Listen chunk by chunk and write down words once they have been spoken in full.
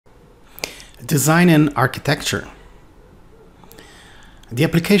Design and architecture. The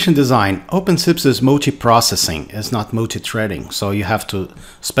application design, OpenSIPS is multi-processing, it's not multi-threading. So you have to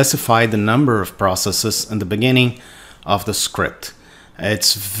specify the number of processes in the beginning of the script.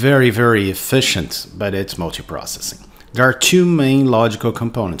 It's very, very efficient, but it's multi-processing. There are two main logical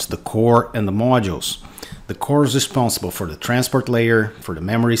components, the core and the modules. The core is responsible for the transport layer, for the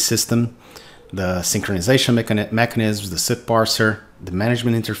memory system, the synchronization mechanisms, the SIP parser, the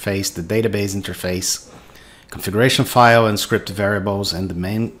management interface, the database interface, configuration file and script variables, and the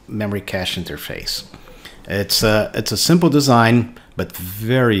main memory cache interface. It's a simple design, but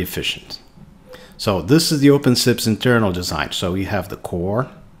very efficient. So this is the OpenSIPS internal design. So you have the core,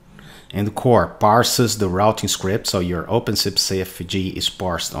 and the core parses the routing script. So your OpenSIPS CFG is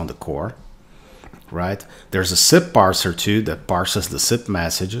parsed on the core, right? There's a SIP parser too that parses the SIP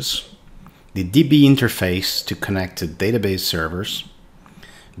messages, the DB interface to connect to database servers,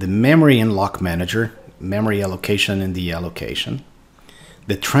 the memory and lock manager, memory allocation and deallocation,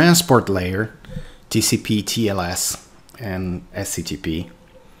 the transport layer, TCP, TLS, and SCTP,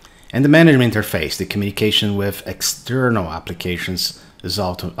 and the management interface, the communication with external applications is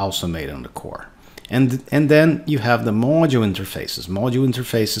also made on the core. And then you have the module interfaces. Module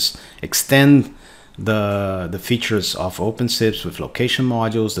interfaces extend the features of OpenSIPS with location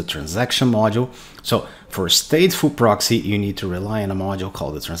modules, the transaction module. So for a stateful proxy, you need to rely on a module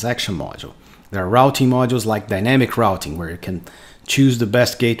called the transaction module. There are routing modules like dynamic routing, where you can choose the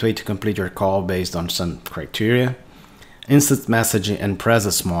best gateway to complete your call based on some criteria. Instant messaging and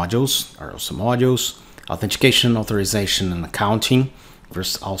presence modules are also modules. Authentication, authorization, and accounting.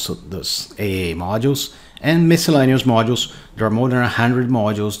 There's also those AA modules. And miscellaneous modules. There are more than 100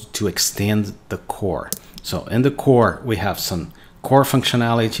 modules to extend the core. So in the core, we have some core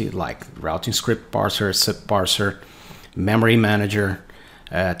functionality like routing script parser, SIP parser, memory manager,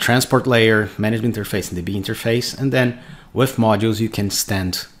 transport layer, management interface, and DB interface. And then with modules, you can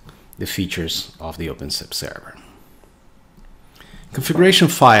extend the features of the OpenSIPS server. Configuration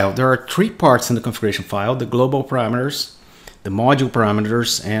file. There are three parts in the configuration file: the global parameters, the module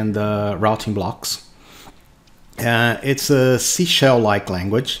parameters, and the routing blocks. It's a C shell-like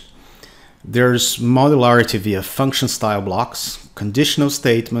language. There's modularity via function style blocks, conditional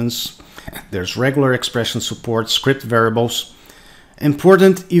statements, there's regular expression support, script variables.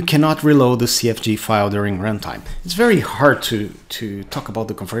 Important, you cannot reload the CFG file during runtime. It's very hard to talk about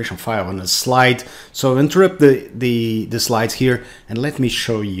the configuration file on a slide, so interrupt the slides here and let me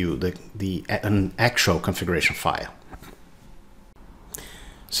show you an actual configuration file.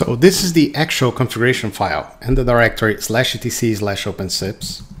 So this is the actual configuration file in the directory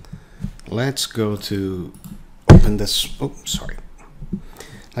 /etc/OpenSIPS. Let's go to open this. Oh, sorry.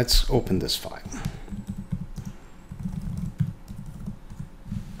 Let's open this file.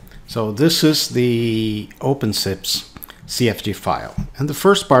 So this is the OpenSIPS CFG file. And the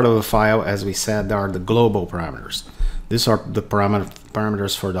first part of the file, as we said, are the global parameters. These are the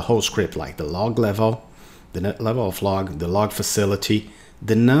parameters for the whole script, like the log level, the net level of log, the log facility,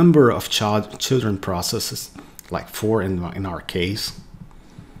 the number of children processes, like 4 in our case.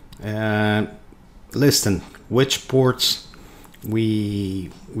 Listen, which ports we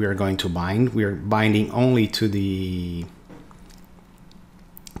are going to bind. We are binding only to the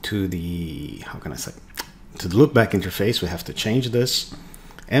how can I say, to the loopback interface. We have to change this,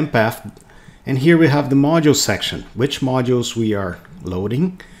 and path. And here we have the module section, which modules we are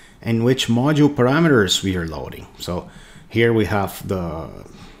loading and which module parameters we are loading. So here we have the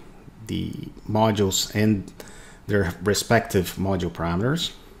modules and their respective module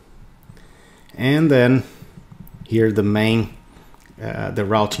parameters. And then here the main, the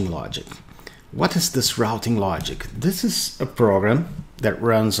routing logic. What is this routing logic? This is a program that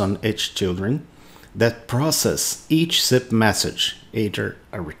runs on each children that process each SIP message, either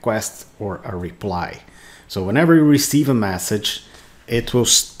a request or a reply. So whenever you receive a message, it will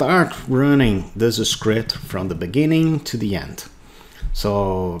start running this script from the beginning to the end.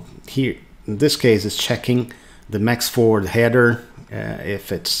 So here, in this case, it's checking the max forward header.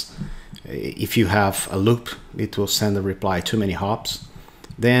 If you have a loop, it will send a reply too many hops.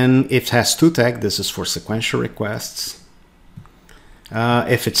 Then if it has two tags, this is for sequential requests.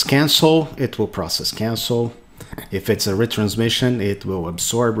 If it's cancel, it will process cancel. If it's a retransmission, it will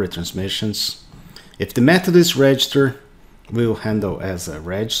absorb retransmissions. If the method is register, we'll handle as a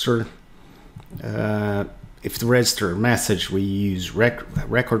register. If the register message, we use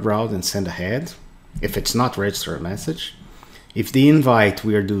record route and send ahead. If it's not register a message. If the invite,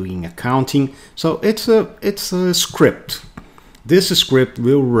 we are doing accounting. So it's a script. This script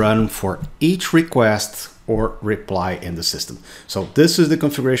will run for each request or reply in the system. So this is the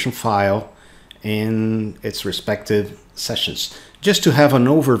configuration file in its respective sessions, just to have an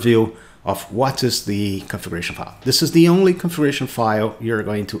overview of what is the configuration file. This is the only configuration file you're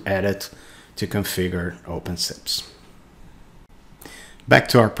going to edit to configure OpenSIPS. Back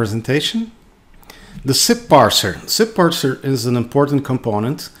to our presentation. The SIP parser. SIP parser is an important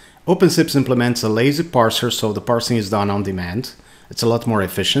component. OpenSIPS implements a lazy parser, so the parsing is done on demand. It's a lot more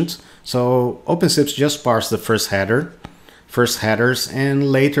efficient. So OpenSIPS just parses the first headers,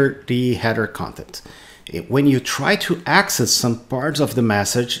 and later the header content. When you try to access some parts of the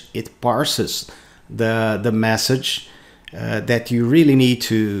message, it parses the message that you really need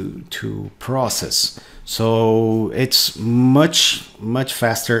to process. So it's much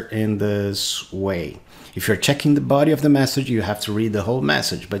faster in this way. If you're checking the body of the message, you have to read the whole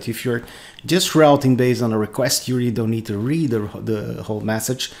message. But if you're just routing based on a request, you really don't need to read the whole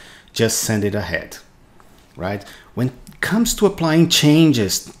message. Just send it ahead, right? When it comes to applying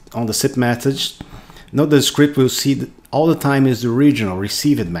changes on the SIP message, note the script will see that all the time is the original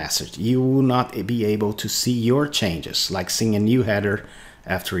received message. You will not be able to see your changes, like seeing a new header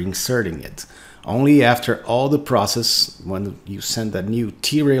after inserting it. Only after all the process, when you send that new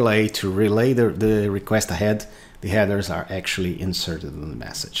T-relay to relay the request ahead, the headers are actually inserted in the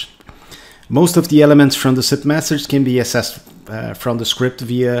message. Most of the elements from the SIP message can be accessed from the script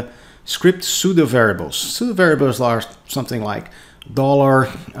via script pseudo variables. Pseudo variables are something like $TU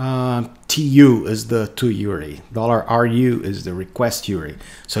is the to URI, $RU is the request URI.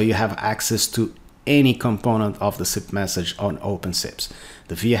 So you have access to any component of the SIP message on OpenSIPS.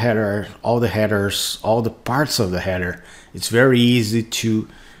 The via header, all the headers, all the parts of the header. It's very easy to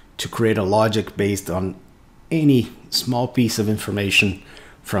create a logic based on any small piece of information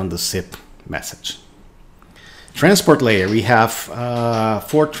from the SIP message. Transport layer, we have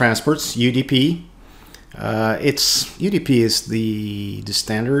 4 transports. UDP. UDP is the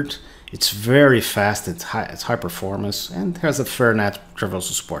standard. It's very fast, it's high performance, and has a fair net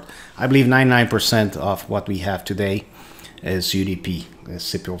traversal support. I believe 99% of what we have today is UDP,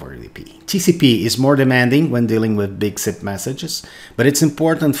 SIP over UDP. TCP is more demanding when dealing with big SIP messages, but it's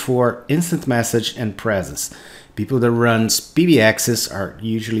important for instant message and presence. People that run PBXs are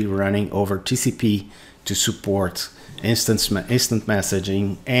usually running over TCP to support instant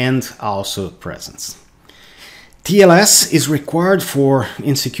messaging and also presence. TLS is required for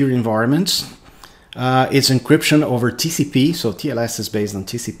insecure environments. It's encryption over TCP, so TLS is based on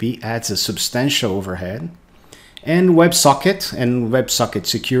TCP, adds a substantial overhead. And WebSocket and WebSocket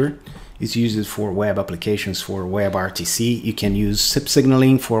Secure is used for web applications for WebRTC. You can use SIP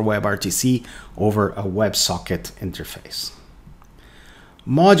signaling for WebRTC over a WebSocket interface.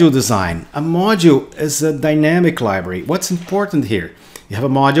 Module design. A module is a dynamic library. What's important here? You have a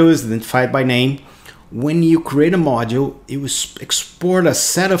module is identified by name. When you create a module, it will export a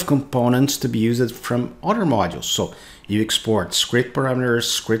set of components to be used from other modules. So you export script parameters,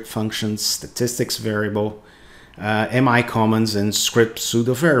 script functions, statistics variable, MI commons, and script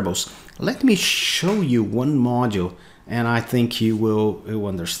pseudo variables. Let me show you one module, and I think you will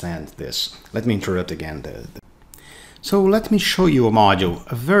understand this. Let me interrupt again. So let me show you a module,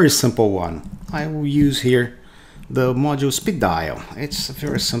 a very simple one. I will use here the module speed dial. It's a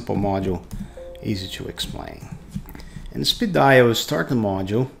very simple module, easy to explain. In speed dial, you start the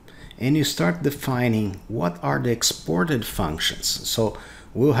module and you start defining what are the exported functions. So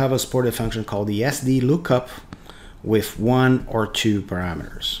we'll have a exported function called the SD lookup with 1 or 2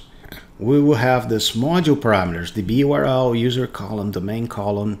 parameters. We will have this module parameters, the URL, user column, domain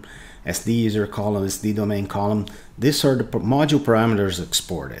column, SD user column, SD domain column. These are the module parameters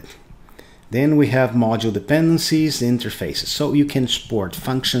exported. Then we have module dependencies, interfaces. So you can export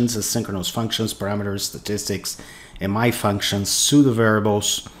functions, asynchronous functions, parameters, statistics, MI functions, pseudo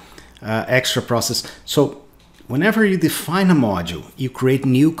variables, extra process. So whenever you define a module, you create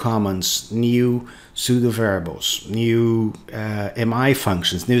new comments, new pseudo variables, new MI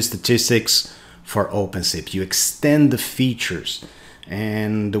functions, new statistics for OpenSIPS. You extend the features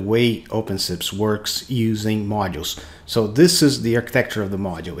and the way OpenSIPS works using modules. So this is the architecture of the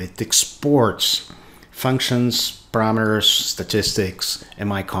module. It exports functions, parameters, statistics,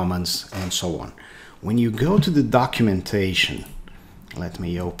 MI comments, and so on. When you go to the documentation, let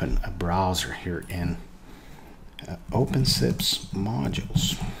me open a browser here in OpenSIPS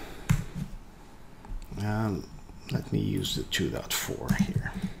modules. Let me use the 2.4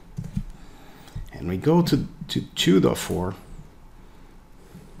 here. And we go to 2.4.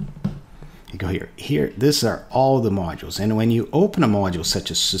 You go here. Here, these are all the modules. And when you open a module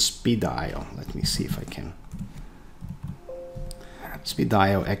such as speed dial, let me see if I can. Speed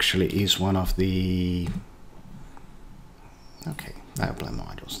dial actually is one of the dial plan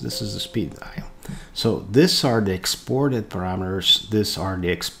modules. This is the speed dial. So these are the exported parameters, these are the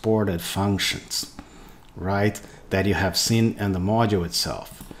exported functions, right, that you have seen in the module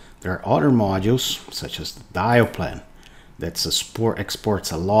itself. There are other modules, such as the dial plan, that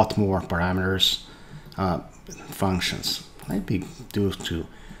exports a lot more parameters, functions. Let me do to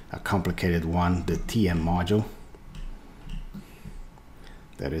a complicated one, the TM module.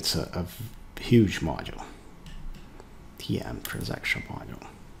 That it's a huge module. TM, transaction module.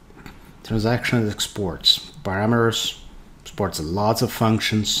 Transaction exports parameters, exports lots of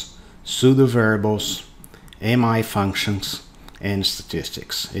functions, pseudo variables, MI functions, and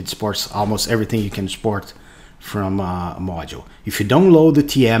statistics. It supports almost everything you can export from a module. If you don't load the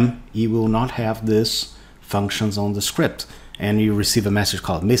TM, you will not have these functions on the script, and you receive a message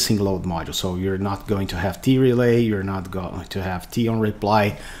called missing load module. So you're not going to have T relay, you're not going to have T on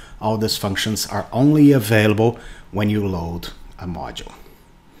reply. All these functions are only available when you load a module.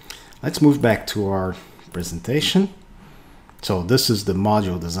 Let's move back to our presentation. So this is the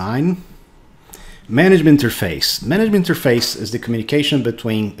module design. Management interface. Management interface is the communication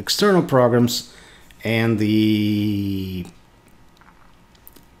between external programs and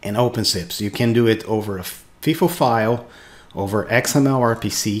OpenSIPS. You can do it over a FIFO file, over XML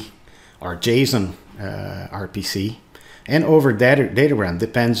RPC or JSON RPC, and over datagram.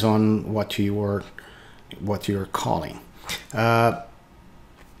 Depends on what you're calling.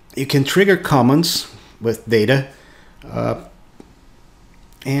 You can trigger commands with data,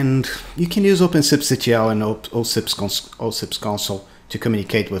 and you can use OpenSIPS CTL and OSIPS console to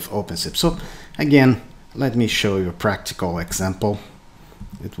communicate with OpenSIPS. So again, let me show you a practical example.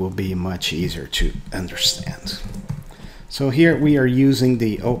 It will be much easier to understand. So here we are using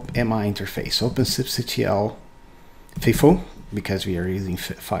the MI interface, OpenSIPS CTL FIFO, because we are using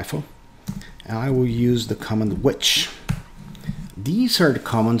FIFO. And I will use the command which. These are the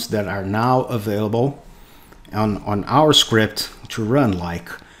commands that are now available on our script to run, like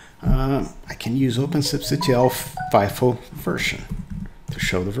I can use OpenSIPS CTL FIFO version to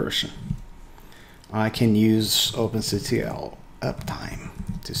show the version. I can use OpenCTL uptime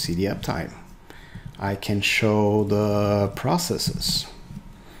to see the uptime. I can show the processes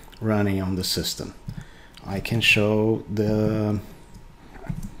running on the system. I can show the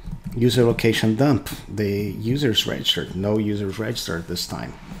user location dump, the users registered, no users registered this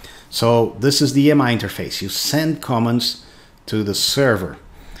time. So this is the MI interface. You send commands to the server.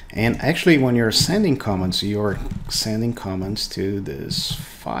 And actually when you're sending commands to this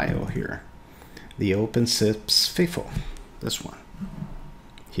file here, the OpenSIPS FIFO, this one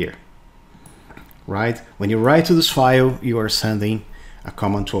here, right? When you write to this file, you are sending a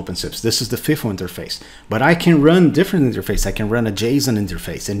command to OpenSIPS. This is the FIFO interface, but I can run different interface. I can run a JSON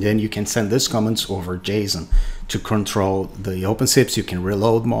interface, and then you can send these commands over JSON to control the OpenSIPS. You can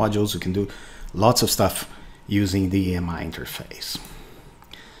reload modules. You can do lots of stuff using the MI interface.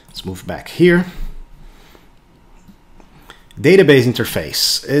 Let's move back here. Database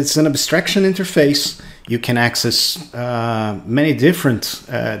interface. It's an abstraction interface. You can access many different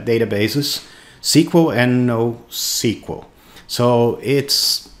databases, SQL and NoSQL. So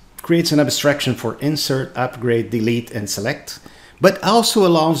it creates an abstraction for insert, upgrade, delete, and select, but also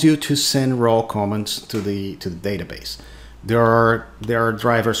allows you to send raw commands to the database. There are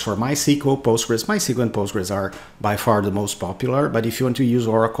drivers for MySQL, Postgres. MySQL and Postgres are by far the most popular, but if you want to use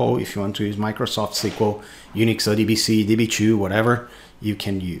Oracle, if you want to use Microsoft SQL, Unix ODBC, DB2, whatever, you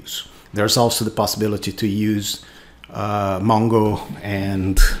can use. There's also the possibility to use Mongo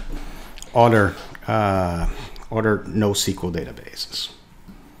and other NoSQL databases.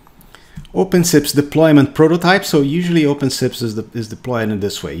 OpenSIPS deployment prototype. So usually OpenSIPS is deployed in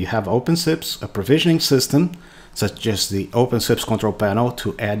this way. You have OpenSIPS, a provisioning system, such as the OpenSIPS control panel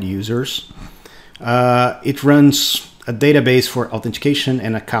to add users. It runs a database for authentication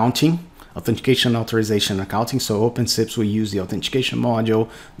and accounting, authentication, authorization, and accounting. So OpenSIPS will use the authentication module,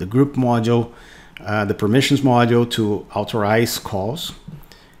 the group module, the permissions module to authorize calls.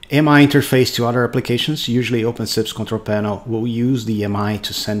 MI interface to other applications. Usually OpenSIPS control panel will use the MI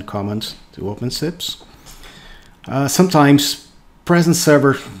to send commands to OpenSIPS. Sometimes presence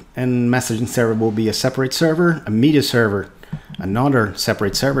server and messaging server will be a separate server, a media server, another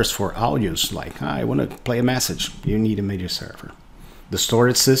separate servers for audios, like I want to play a message, you need a media server. The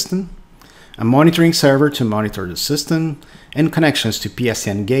storage system, a monitoring server to monitor the system, and connections to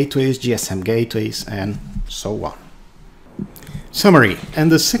PSTN gateways, GSM gateways, and so on. Summary,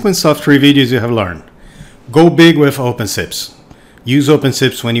 and the sequence of 3 videos you have learned. Go big with OpenSIPS. Use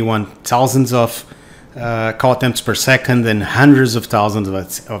OpenSIPS when you want thousands of call attempts per second and hundreds of thousands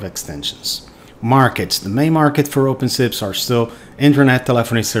of extensions. Markets. The main market for OpenSIPS are still internet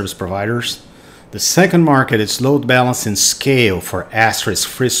telephony service providers. The second market is load balance and scale for asterisk,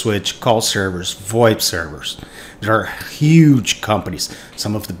 free switch, call servers, VoIP servers. There are huge companies.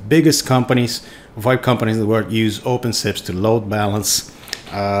 Some of the biggest companies, VoIP companies in the world, use OpenSIPS to load balance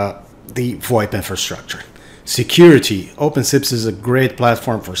the VoIP infrastructure. Security, OpenSIPS is a great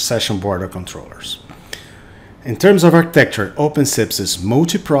platform for session border controllers. In terms of architecture, OpenSIPS is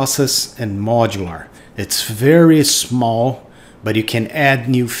multi-process and modular. It's very small, but you can add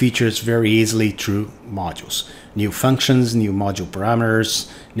new features very easily through modules. New functions, new module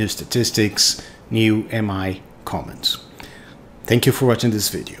parameters, new statistics, new MI comments. Thank you for watching this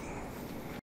video.